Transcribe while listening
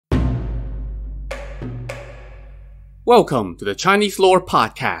Welcome to the Chinese Lore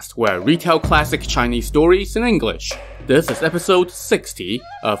Podcast, where I retell classic Chinese stories in English. This is episode 60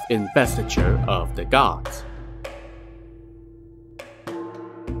 of Investiture of the Gods.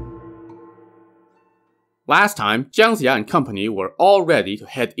 Last time, Jiang Ziya and company were all ready to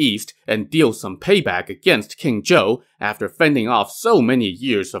head east and deal some payback against King Zhou after fending off so many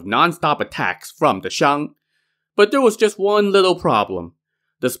years of non-stop attacks from the Shang. But there was just one little problem.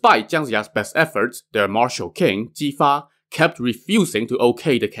 Despite Jiang Ziya's best efforts, their martial king, Jifa, kept refusing to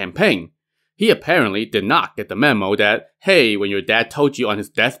okay the campaign. He apparently did not get the memo that, hey, when your dad told you on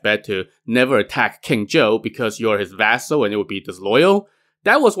his deathbed to never attack King Zhou because you're his vassal and it would be disloyal,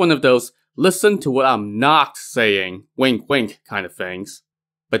 that was one of those listen to what I'm not saying, wink wink kind of things.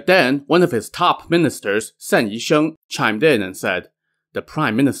 But then, one of his top ministers, San Yisheng, chimed in and said, "The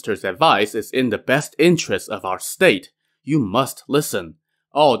prime minister's advice is in the best interest of our state. You must listen.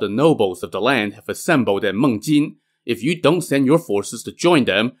 All the nobles of the land have assembled at Mengjin. If you don't send your forces to join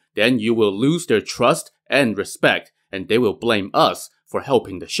them, then you will lose their trust and respect, and they will blame us for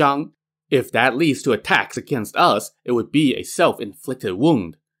helping the Shang. If that leads to attacks against us, it would be a self-inflicted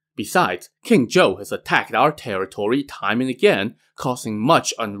wound. Besides, King Zhou has attacked our territory time and again, causing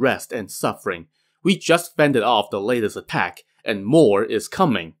much unrest and suffering. We just fended off the latest attack, and more is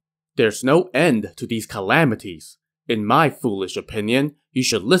coming. There's no end to these calamities. In my foolish opinion, you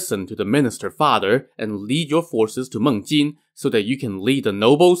should listen to the minister father and lead your forces to Mengjin so that you can lead the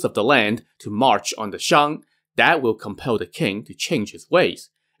nobles of the land to march on the Shang. That will compel the king to change his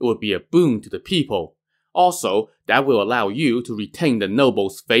ways. It will be a boon to the people. Also, that will allow you to retain the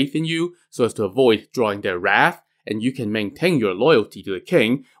nobles' faith in you so as to avoid drawing their wrath, and you can maintain your loyalty to the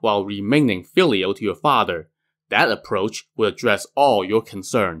king while remaining filial to your father. That approach will address all your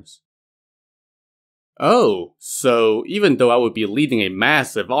concerns." Oh, so even though I would be leading a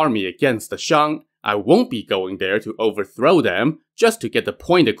massive army against the Shang, I won't be going there to overthrow them, just to get the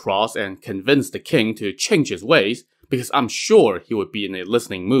point across and convince the king to change his ways, because I'm sure he would be in a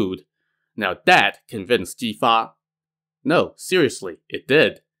listening mood. Now that convinced Jifa. No, seriously, it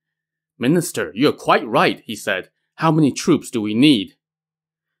did. "Minister, you're quite right," he said. "How many troops do we need?"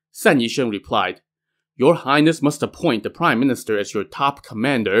 San Yisheng replied, "Your Highness must appoint the Prime Minister as your top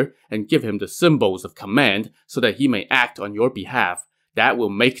commander and give him the symbols of command so that he may act on your behalf. That will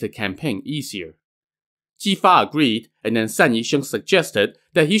make the campaign easier." Jifa agreed, and then San Yisheng suggested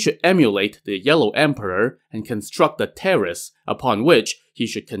that he should emulate the Yellow Emperor and construct a terrace upon which he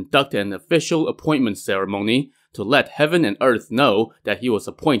should conduct an official appointment ceremony to let heaven and earth know that he was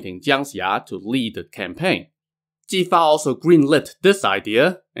appointing Jiang Ziya to lead the campaign. Jifa also greenlit this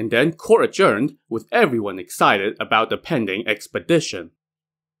idea, and then court adjourned with everyone excited about the pending expedition.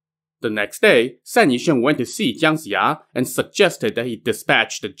 The next day, San Yisheng went to see Jiang Ziya and suggested that he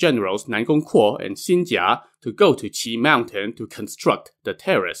dispatch the generals Nan Gongquo and Xin Jia to go to Qi Mountain to construct the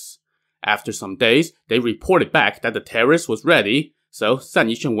terrace. After some days, they reported back that the terrace was ready, so San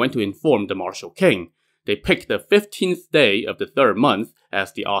Yisheng went to inform the martial king. They picked the 15th day of the 3rd month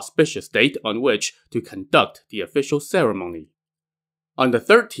as the auspicious date on which to conduct the official ceremony. On the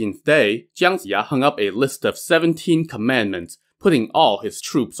 13th day, Jiang Ziya hung up a list of 17 commandments, putting all his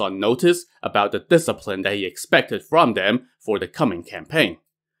troops on notice about the discipline that he expected from them for the coming campaign.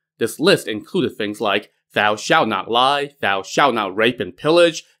 This list included things like, "Thou shalt not lie, thou shalt not rape and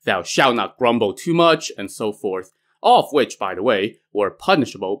pillage, thou shalt not grumble too much," and so forth, all of which, by the way, were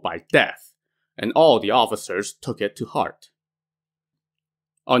punishable by death. And all the officers took it to heart.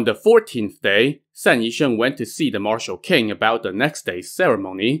 On the 14th day, San Yisheng went to see the martial king about the next day's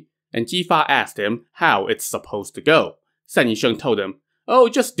ceremony, and Jifa asked him how it's supposed to go. San Yisheng told him, "Oh,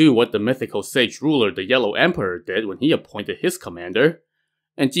 just do what the mythical sage ruler the Yellow Emperor did when he appointed his commander."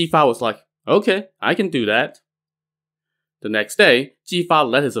 And Jifa was like, "Okay, I can do that." The next day, Jifa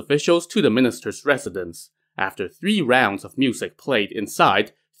led his officials to the minister's residence. After 3 rounds of music played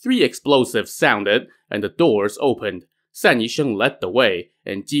inside, 3 explosives sounded, and the doors opened. San Yisheng led the way,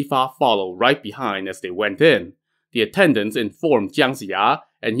 and Jifa followed right behind as they went in. The attendants informed Jiang Ziya,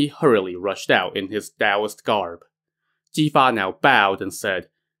 and he hurriedly rushed out in his Taoist garb. Jifa now bowed and said,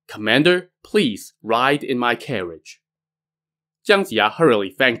 "Commander, please ride in my carriage." Jiang Ziya hurriedly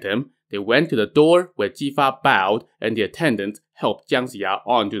thanked him. They went to the door where Jifa bowed, and the attendant helped Jiang Ziya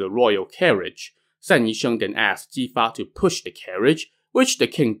onto the royal carriage. San Yisheng then asked Jifa to push the carriage, which the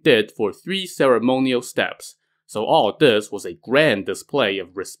king did for 3 ceremonial steps. So all this was a grand display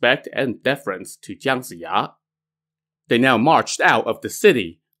of respect and deference to Jiang Ziya. They now marched out of the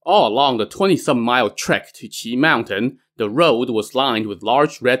city. All along the 20-some-mile trek to Qi Mountain, the road was lined with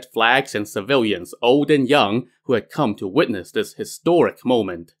large red flags and civilians, old and young, who had come to witness this historic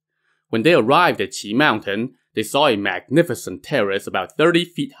moment. When they arrived at Qi Mountain, they saw a magnificent terrace about 30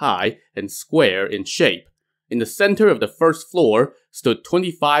 feet high and square in shape. In the center of the first floor stood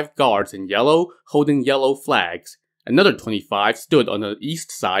 25 guards in yellow, holding yellow flags. Another 25 stood on the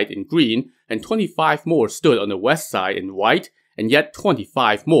east side in green, and 25 more stood on the west side in white, and yet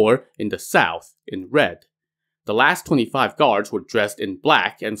 25 more in the south in red. The last 25 guards were dressed in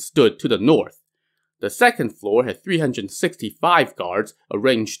black and stood to the north. The second floor had 365 guards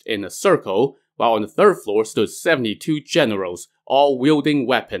arranged in a circle, while on the third floor stood 72 generals, all wielding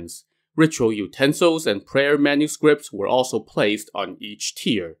weapons. Ritual utensils and prayer manuscripts were also placed on each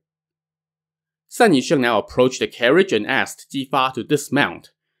tier. San Yisheng now approached the carriage and asked Ji Fa to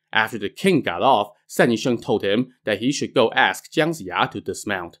dismount. After the king got off, San Yisheng told him that he should go ask Jiang Ziya to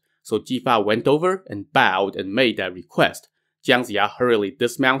dismount. So Ji Fa went over and bowed and made that request. Jiang Ziya hurriedly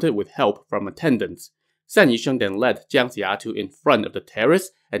dismounted with help from attendants. San Yisheng then led Jiang Ziya to in front of the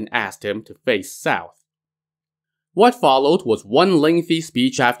terrace and asked him to face south. What followed was one lengthy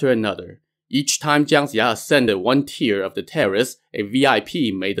speech after another. Each time Jiang Ziya ascended one tier of the terrace, a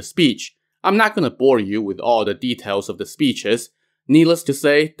VIP made a speech. I'm not going to bore you with all the details of the speeches. Needless to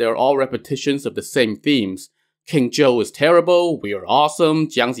say, they're all repetitions of the same themes. King Zhou is terrible, we are awesome,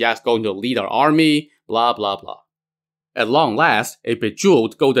 Jiang Ziya is going to lead our army, blah blah blah. At long last, a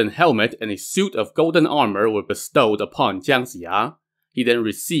bejeweled golden helmet and a suit of golden armor were bestowed upon Jiang Ziya. He then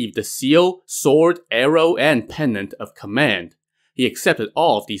received the seal, sword, arrow, and pennant of command. He accepted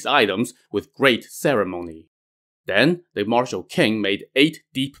all of these items with great ceremony. Then, the martial king made 8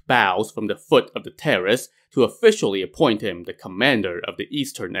 deep bows from the foot of the terrace to officially appoint him the commander of the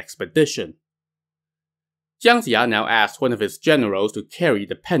eastern expedition. Jiang Ziya now asked one of his generals to carry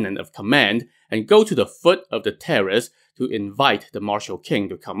the pennant of command and go to the foot of the terrace to invite the martial king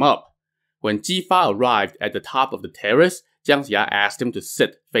to come up. When Ji Fa arrived at the top of the terrace, Jiang Ziya asked him to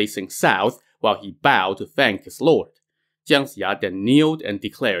sit facing south while he bowed to thank his lord. Jiang Ziya then kneeled and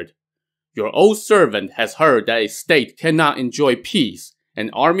declared, "Your old servant has heard that a state cannot enjoy peace, an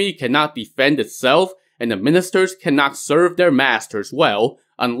army cannot defend itself, and the ministers cannot serve their masters well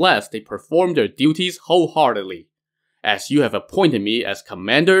unless they perform their duties wholeheartedly. As you have appointed me as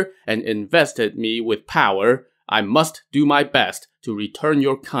commander and invested me with power, I must do my best to return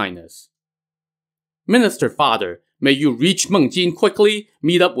your kindness." "Minister father, may you reach Mengjin quickly,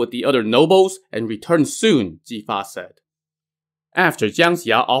 meet up with the other nobles, and return soon," Ji Fa said. After Jiang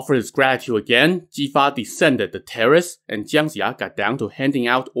Ziya offered his gratitude again, Ji Fa descended the terrace, and Jiang Ziya got down to handing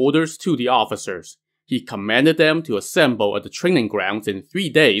out orders to the officers. He commanded them to assemble at the training grounds in 3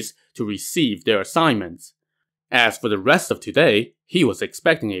 days to receive their assignments. As for the rest of today, he was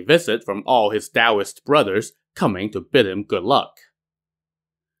expecting a visit from all his Taoist brothers coming to bid him good luck.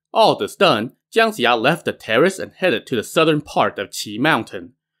 All this done, Jiang Ziya left the terrace and headed to the southern part of Qi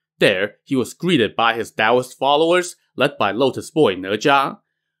Mountain. There, he was greeted by his Taoist followers, led by Lotus Boy Ne Zha.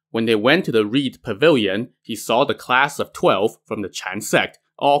 When they went to the Reed Pavilion, he saw the class of 12 from the Chan sect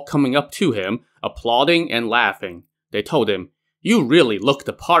all coming up to him, applauding and laughing. They told him, "You really look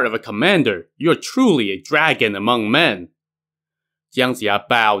the part of a commander. You're truly a dragon among men." Jiang Ziya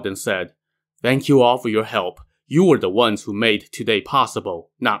bowed and said, "Thank you all for your help. You were the ones who made today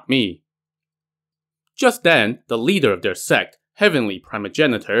possible, not me." Just then, the leader of their sect, Heavenly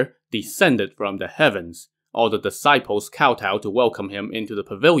Primogenitor, descended from the heavens. All the disciples kowtowed to welcome him into the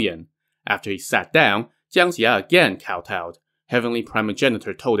pavilion. After he sat down, Jiang Ziya again kowtowed. Heavenly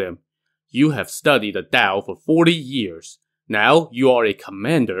Primogenitor told him, "You have studied the Tao for 40 years. Now you are a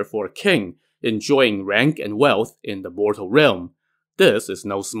commander for a king, enjoying rank and wealth in the mortal realm. This is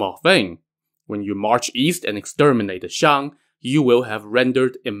no small thing. When you march east and exterminate the Shang, you will have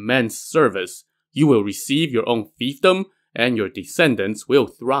rendered immense service. You will receive your own fiefdom, and your descendants will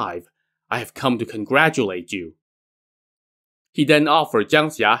thrive. I have come to congratulate you." He then offered Jiang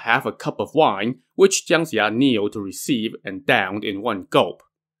Ziya half a cup of wine, which Jiang Ziya kneeled to receive and downed in one gulp.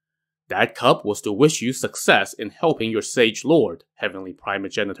 "That cup was to wish you success in helping your sage lord," Heavenly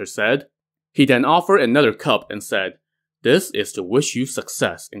Primogenitor said. He then offered another cup and said, "This is to wish you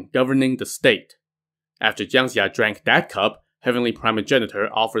success in governing the state." After Jiang Ziya drank that cup, Heavenly Primogenitor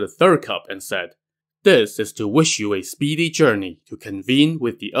offered a third cup and said, "This is to wish you a speedy journey to convene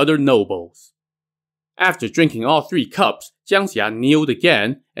with the other nobles." After drinking all 3 cups, Jiang Ziya kneeled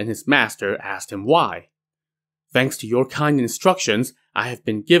again, and his master asked him why. "Thanks to your kind instructions, I have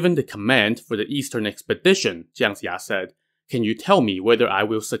been given the command for the eastern expedition," Jiang Ziya said. "Can you tell me whether I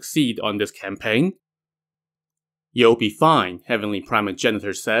will succeed on this campaign?" "You'll be fine," Heavenly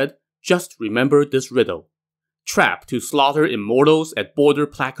Primogenitor said. "Just remember this riddle. Trap to slaughter immortals at Border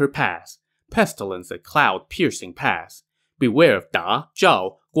Placer Pass. Pestilence at Cloud Piercing Pass. Beware of Da,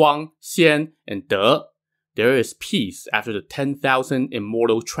 Zhao, Guang, Xian, and De. there is peace after the 10,000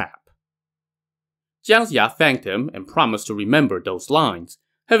 immortal trap. Jiang Ziya thanked him and promised to remember those lines.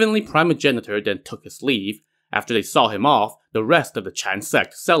 Heavenly Primogenitor then took his leave. After they saw him off, the rest of the Chan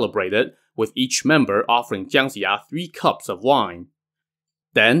sect celebrated, with each member offering Jiang Ziya 3 cups of wine.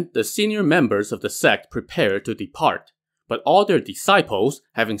 Then, the senior members of the sect prepared to depart. But all their disciples,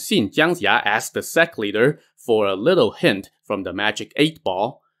 having seen Jiang Ziya ask the sect leader for a little hint from the magic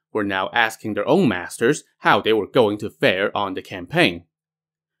 8-ball, were now asking their own masters how they were going to fare on the campaign.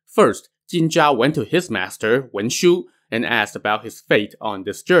 First, Jin Zha went to his master, Wen Shu, and asked about his fate on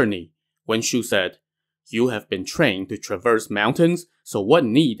this journey. Wen Shu said, "You have been trained to traverse mountains, so what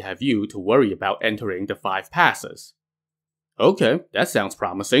need have you to worry about entering the 5 passes?" Okay, that sounds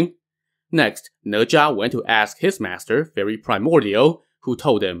promising. Next, Ne Zha went to ask his master, Very Primordial, who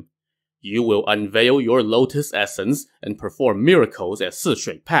told him, "You will unveil your lotus essence and perform miracles at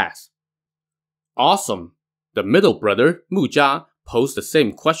Sishui Pass." Awesome! The middle brother, Mu Zha, posed the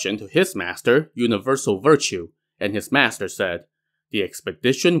same question to his master, Universal Virtue, and his master said, "The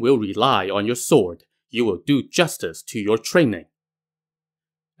expedition will rely on your sword. You will do justice to your training."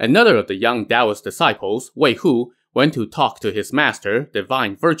 Another of the young Taoist disciples, Wei Hu, went to talk to his master,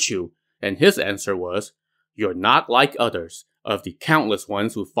 Divine Virtue, and his answer was, "You're not like others. Of the countless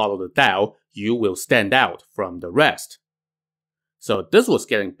ones who follow the Tao, you will stand out from the rest." So this was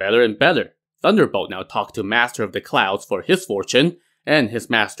getting better and better. Thunderbolt now talked to Master of the Clouds for his fortune, and his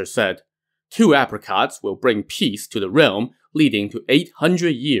master said, 2 apricots will bring peace to the realm, leading to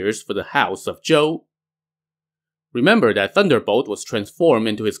 800 years for the house of Zhou. Remember that Thunderbolt was transformed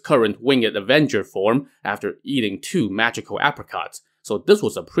into his current winged Avenger form after eating 2 magical apricots, so this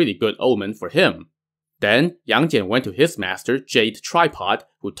was a pretty good omen for him. Then, Yang Jian went to his master, Jade Tripod,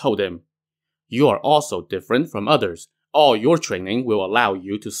 who told him, "You are also different from others. All your training will allow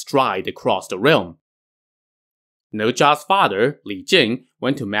you to stride across the realm." Ne Zha's father, Li Jing,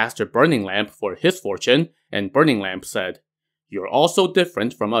 went to Master Burning Lamp for his fortune, and Burning Lamp said, "You're also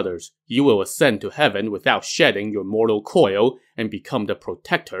different from others. You will ascend to heaven without shedding your mortal coil and become the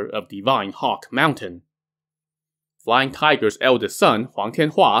protector of Divine Hawk Mountain." Flying Tiger's eldest son, Huang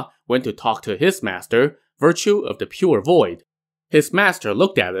Tianhua, went to talk to his master, Virtue of the Pure Void. His master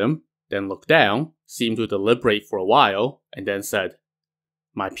looked at him, then looked down, seemed to deliberate for a while, and then said,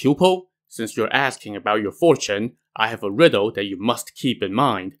 "My pupil, since you're asking about your fortune, I have a riddle that you must keep in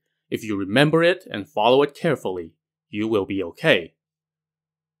mind. If you remember it and follow it carefully, you will be okay."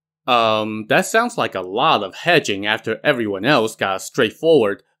 That sounds like a lot of hedging after everyone else got a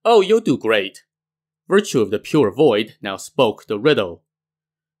straightforward, "Oh, you'll do great." Virtue of the Pure Void now spoke the riddle.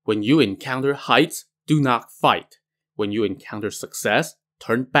 When you encounter heights, do not fight. When you encounter success,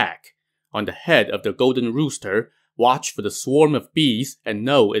 turn back. On the head of the golden rooster, watch for the swarm of bees and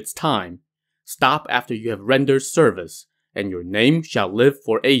know it's time. Stop after you have rendered service, and your name shall live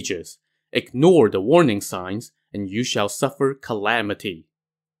for ages. Ignore the warning signs, and you shall suffer calamity.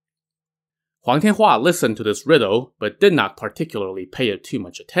 Huang Tianhua listened to this riddle, but did not particularly pay it too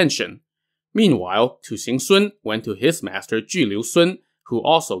much attention. Meanwhile, Tu Xingsun went to his master Ju Liu Sun, who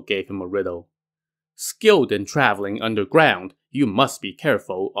also gave him a riddle. Skilled in traveling underground, you must be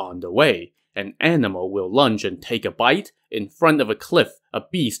careful on the way. An animal will lunge and take a bite. In front of a cliff, a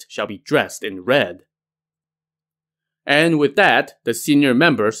beast shall be dressed in red. And with that, the senior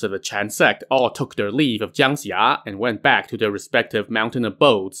members of the Chan sect all took their leave of Jiang Ziya and went back to their respective mountain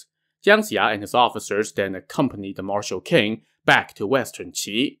abodes. Jiang Ziya and his officers then accompanied the martial king back to Western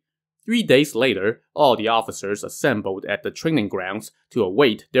Qi. 3 days later, all the officers assembled at the training grounds to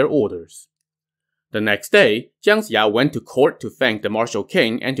await their orders. The next day, Jiang Ziya went to court to thank the martial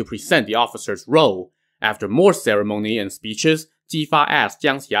king and to present the officer's roll. After more ceremony and speeches, Ji Fa asked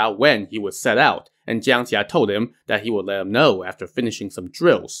Jiang Ziya when he would set out, and Jiang Ziya told him that he would let him know after finishing some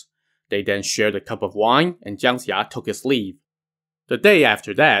drills. They then shared a cup of wine, and Jiang Ziya took his leave. The day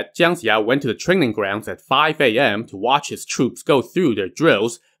after that, Jiang Ziya went to the training grounds at 5 a.m. to watch his troops go through their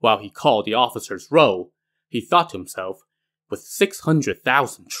drills while he called the officer's roll. He thought to himself, with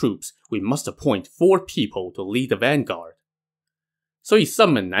 600,000 troops, we must appoint 4 people to lead the vanguard. So he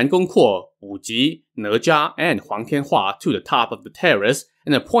summoned Nan Gongquo, Wu Ji, Ne Zha, and Huang Tianhua to the top of the terrace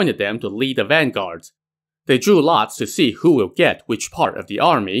and appointed them to lead the vanguards. They drew lots to see who will get which part of the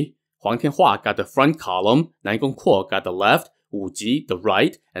army. Huang Tianhua got the front column, Nan Gongquo got the left, Wu Ji the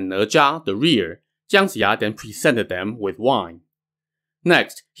right, and Ne Zha the rear. Jiang Ziya then presented them with wine.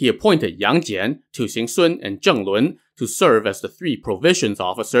 Next, he appointed Yang Jian, Tu Xingsun, and Zheng Lun to serve as the 3 provisions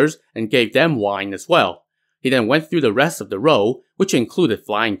officers and gave them wine as well. He then went through the rest of the row, which included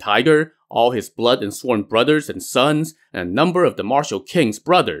Flying Tiger, all his blood and sworn brothers and sons, and a number of the martial king's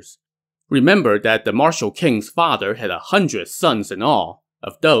brothers. Remember that the martial king's father had 100 sons in all.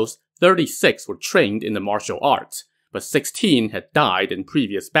 Of those, 36 were trained in the martial arts, but 16 had died in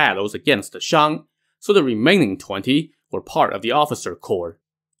previous battles against the Shang, so the remaining 20 were part of the officer corps.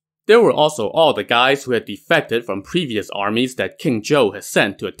 There were also all the guys who had defected from previous armies that King Zhou had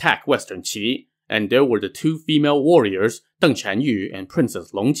sent to attack Western Qi, and there were the 2 female warriors, Deng Chanyu and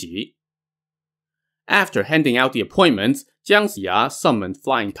Princess Longji. After handing out the appointments, Jiang Ziya summoned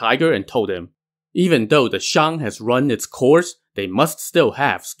Flying Tiger and told him, even though the Shang has run its course, they must still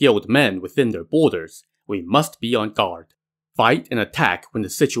have skilled men within their borders. We must be on guard. Fight and attack when the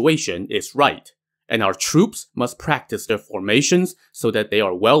situation is right. And our troops must practice their formations so that they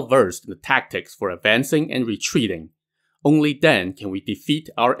are well versed in the tactics for advancing and retreating. Only then can we defeat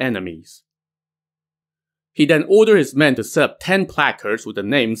our enemies. He then ordered his men to set up 10 placards with the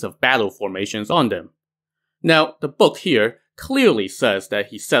names of battle formations on them. Now, the book here clearly says that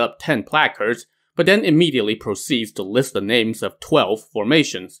he set up 10 placards, but then immediately proceeds to list the names of 12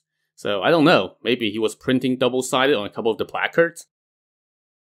 formations. So I don't know, maybe he was printing double-sided on a couple of the placards?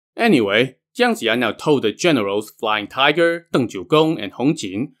 Anyway, Jiang Ziya now told the generals Flying Tiger, Deng Jiugong, and Hong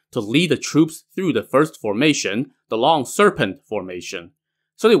Jin to lead the troops through the first formation, the Long Serpent formation.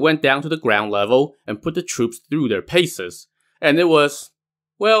 So they went down to the ground level and put the troops through their paces, and it was,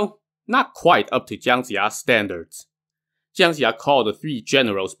 well, not quite up to Jiang Ziya's standards. Jiang Ziya called the 3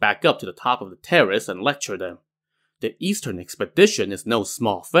 generals back up to the top of the terrace and lectured them. The Eastern expedition is no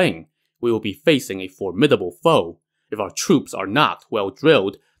small thing. We will be facing a formidable foe. If our troops are not well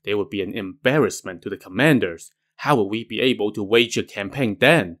drilled, they would be an embarrassment to the commanders. How will we be able to wage a campaign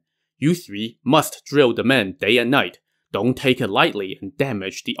then? You 3 must drill the men day and night. Don't take it lightly and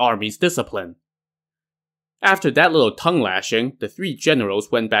damage the army's discipline. After that little tongue-lashing, the 3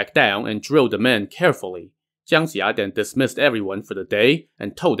 generals went back down and drilled the men carefully. Jiang Ziya then dismissed everyone for the day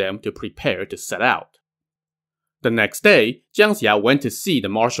and told them to prepare to set out. The next day, Jiang Ziya went to see the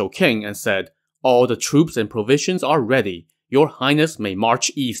martial king and said, all the troops and provisions are ready. Your Highness may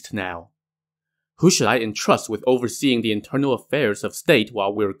march east now. Who should I entrust with overseeing the internal affairs of state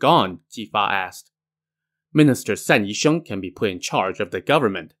while we're gone? Jifa asked. Minister San Yisheng can be put in charge of the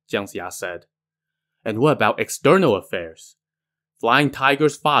government, Jiang Ziya said. And what about external affairs? Flying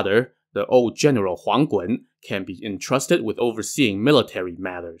Tiger's father, the old General Huang Gun, can be entrusted with overseeing military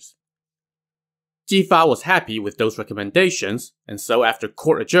matters. Jifa was happy with those recommendations, and so after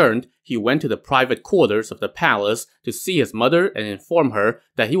court adjourned, he went to the private quarters of the palace to see his mother and inform her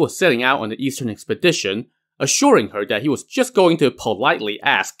that he was setting out on the eastern expedition, assuring her that he was just going to politely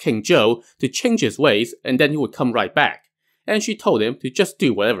ask King Zhou to change his ways and then he would come right back, and she told him to just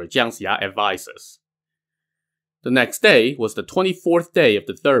do whatever Jiang Ziya advises. The next day was the 24th day of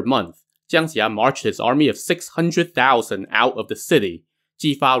the 3rd month. Jiang Ziya marched his army of 600,000 out of the city.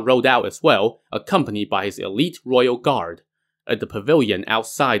 Jifa rode out as well, accompanied by his elite royal guard. At the pavilion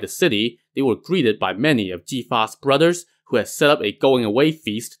outside the city, they were greeted by many of Jifa's brothers who had set up a going-away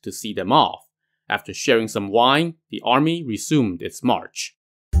feast to see them off. After sharing some wine, the army resumed its march.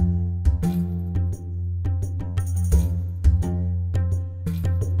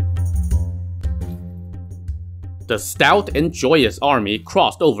 The stout and joyous army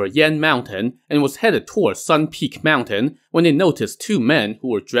crossed over Yan Mountain and was headed towards Sun Peak Mountain when they noticed 2 men who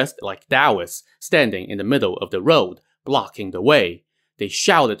were dressed like Taoists standing in the middle of the road, blocking the way. They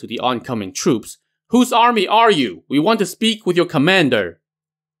shouted to the oncoming troops, "Whose army are you? We want to speak with your commander."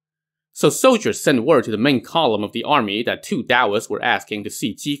 So soldiers sent word to the main column of the army that 2 Taoists were asking to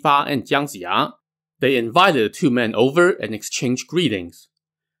see Jifa and Jiang Ziya. They invited the 2 men over and exchanged greetings.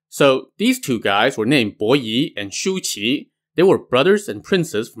 So these 2 guys were named Bo Yi and Shu Qi. They were brothers and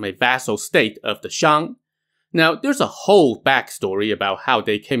princes from a vassal state of the Shang. Now, there's a whole backstory about how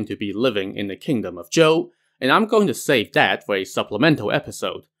they came to be living in the kingdom of Zhou, and I'm going to save that for a supplemental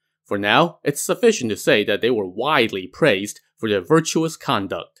episode. For now, it's sufficient to say that they were widely praised for their virtuous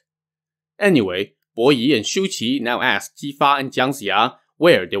conduct. Anyway, Bo Yi and Shu Qi now asked Jifa and Jiang Ziya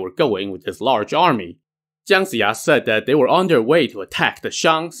where they were going with this large army. Jiang Ziya said that they were on their way to attack the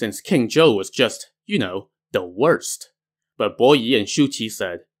Shang since King Zhou was just, the worst. But Bo Yi and Shu Qi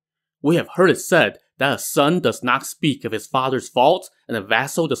said, "We have heard it said that a son does not speak of his father's faults and a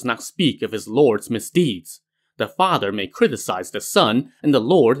vassal does not speak of his lord's misdeeds. The father may criticize the son and the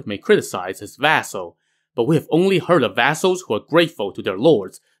lord may criticize his vassal. But we have only heard of vassals who are grateful to their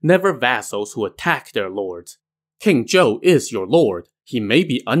lords, never vassals who attack their lords. King Zhou is your lord. He may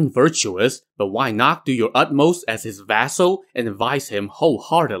be unvirtuous, but why not do your utmost as his vassal and advise him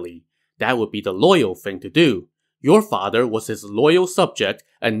wholeheartedly? That would be the loyal thing to do. Your father was his loyal subject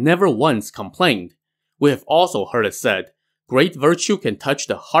and never once complained. We have also heard it said, Great virtue can touch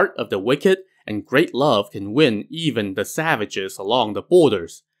the heart of the wicked, and great love can win even the savages along the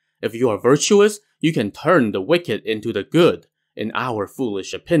borders. If you are virtuous, you can turn the wicked into the good. In our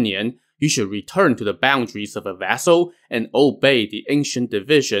foolish opinion, you should return to the boundaries of a vassal and obey the ancient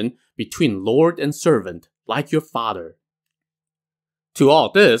division between lord and servant, like your father. To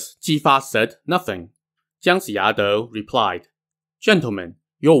all this, Ji Fa said nothing. Jiang Ziya, though, replied, Gentlemen,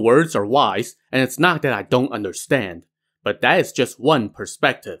 your words are wise, and it's not that I don't understand, but that is just one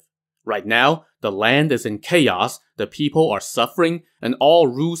perspective. Right now, the land is in chaos, the people are suffering, and all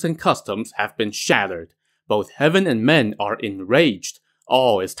rules and customs have been shattered. Both heaven and men are enraged.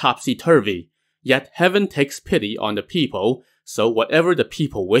 All is topsy-turvy. Yet heaven takes pity on the people, so whatever the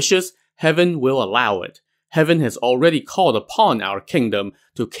people wishes, heaven will allow it. Heaven has already called upon our kingdom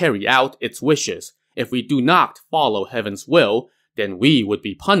to carry out its wishes. If we do not follow heaven's will, then we would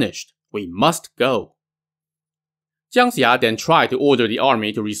be punished. We must go. Jiang Ziya then tried to order the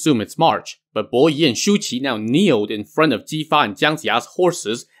army to resume its march, but Bo Yi and Shu Qi now kneeled in front of Ji Fa and Jiang Ziya's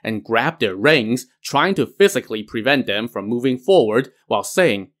horses and grabbed their reins, trying to physically prevent them from moving forward, while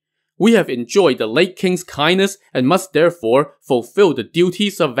saying, We have enjoyed the late king's kindness and must therefore fulfill the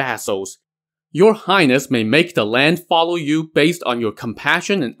duties of vassals. Your Highness may make the land follow you based on your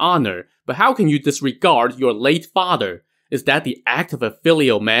compassion and honor, but how can you disregard your late father? Is that the act of a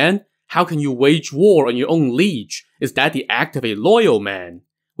filial man? How can you wage war on your own liege? Is that the act of a loyal man?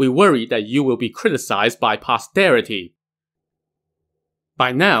 We worry that you will be criticized by posterity.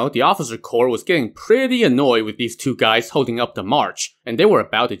 By now, the officer corps was getting pretty annoyed with these two guys holding up the march, and they were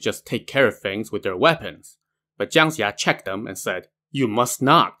about to just take care of things with their weapons. But Jiang Ziya checked them and said, You must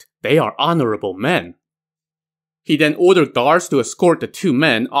not. They are honorable men. He then ordered guards to escort the two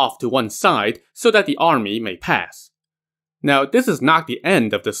men off to one side so that the army may pass. Now, this is not the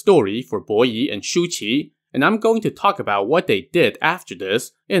end of the story for Bo Yi and Shu Qi, and I'm going to talk about what they did after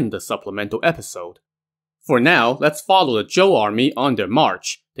this in the supplemental episode. For now, let's follow the Zhou army on their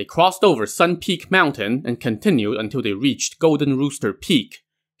march. They crossed over Sun Peak Mountain and continued until they reached Golden Rooster Peak.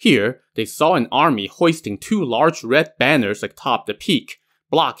 Here, they saw an army hoisting two large red banners atop the peak,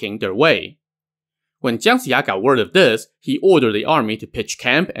 blocking their way. When Jiang Ziya got word of this, he ordered the army to pitch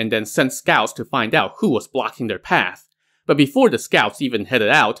camp and then sent scouts to find out who was blocking their path. But before the scouts even headed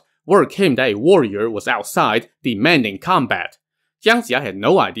out, word came that a warrior was outside demanding combat. Jiang Ziya had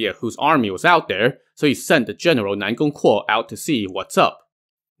no idea whose army was out there, so he sent the general Nan Gongquo out to see what's up.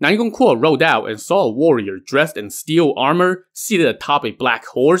 Nan Gongquo rode out and saw a warrior dressed in steel armor, seated atop a black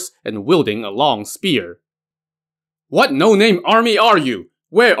horse, and wielding a long spear. What no-name army are you?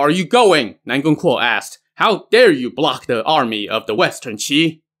 Where are you going? Nan Gongquo asked. How dare you block the army of the Western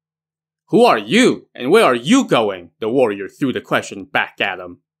Qi? Who are you, and where are you going? The warrior threw the question back at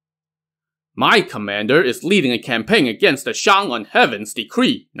him. My commander is leading a campaign against the Shang on heaven's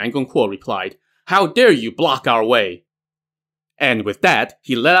decree, Nan Gongquo replied. How dare you block our way? And with that,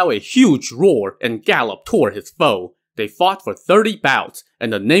 he let out a huge roar and galloped toward his foe. They fought for 30 bouts,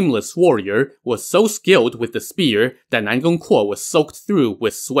 and the nameless warrior was so skilled with the spear that Nan Gongquo was soaked through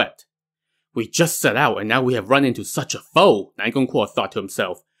with sweat. We just set out and now we have run into such a foe, Nan Gongquo thought to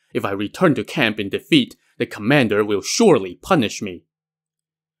himself. If I return to camp in defeat, the commander will surely punish me.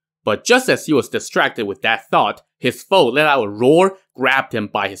 But just as he was distracted with that thought, his foe let out a roar, grabbed him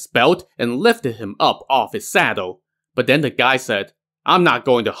by his belt, and lifted him up off his saddle. But then the guy said, I'm not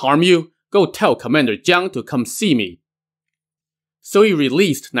going to harm you. Go tell Commander Jiang to come see me. So he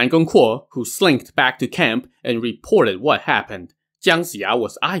released Nan Gongquo, who slinked back to camp and reported what happened. Jiang Ziya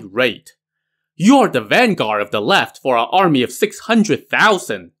was irate. You're the vanguard of the left for our army of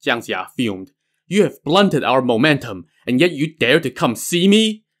 600,000, Jiang Ziya fumed. You have blunted our momentum, and yet you dare to come see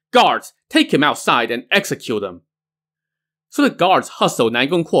me? Guards, take him outside and execute him. So the guards hustled Nan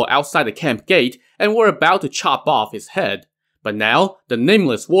Gongquo outside the camp gate and were about to chop off his head. But now, the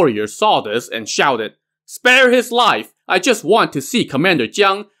nameless warrior saw this and shouted, Spare his life! I just want to see Commander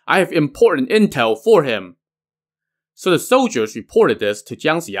Jiang. I have important intel for him. So the soldiers reported this to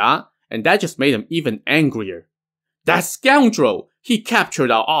Jiang Ziya, and that just made him even angrier. That scoundrel! He captured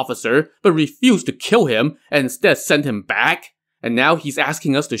our officer, but refused to kill him and instead sent him back. And now he's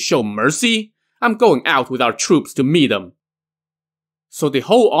asking us to show mercy? I'm going out with our troops to meet him. So the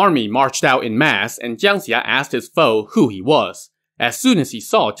whole army marched out in mass, and Jiang Ziya asked his foe who he was. As soon as he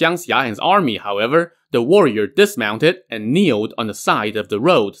saw Jiang Ziya and his army, however, the warrior dismounted and kneeled on the side of the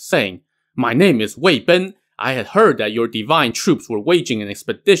road, saying, My name is Wei Ben. I had heard that your divine troops were waging an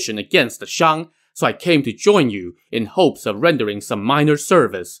expedition against the Shang, so I came to join you in hopes of rendering some minor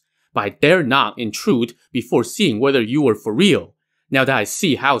service. But I dare not intrude before seeing whether you were for real. Now that I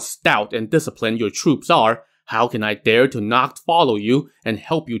see how stout and disciplined your troops are, How can I dare to not follow you and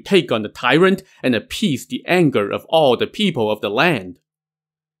help you take on the tyrant and appease the anger of all the people of the land?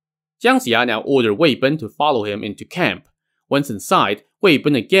 Jiang Xia now ordered Wei Ben to follow him into camp. Once inside, Wei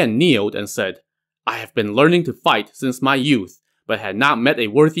Ben again kneeled and said, I have been learning to fight since my youth, but had not met a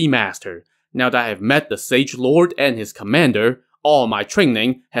worthy master. Now that I have met the sage lord and his commander, all my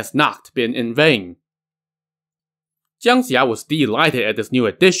training has not been in vain. Jiang Xia was delighted at this new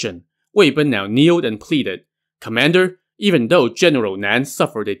addition. Wei Ben now kneeled and pleaded, Commander, even though General Nan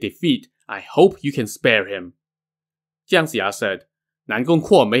suffered a defeat, I hope you can spare him. Jiang Xia said, Nan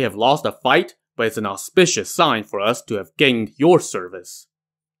Gongquo may have lost a fight, but it's an auspicious sign for us to have gained your service.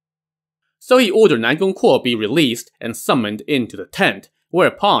 So he ordered Nan Gongquo be released and summoned into the tent,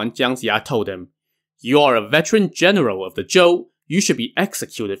 whereupon Jiang Xia told him, You are a veteran general of the Zhou. You should be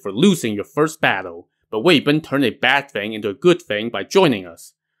executed for losing your first battle, but Wei Ben turned a bad thing into a good thing by joining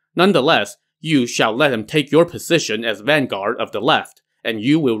us. Nonetheless, you shall let him take your position as vanguard of the left, and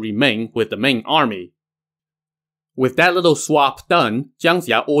you will remain with the main army. With that little swap done, Jiang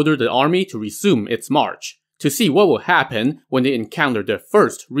Xia ordered the army to resume its march. To see what will happen when they encounter their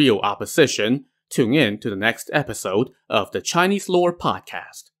first real opposition, tune in to the next episode of the Chinese Lore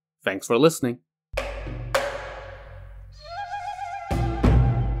Podcast. Thanks for listening.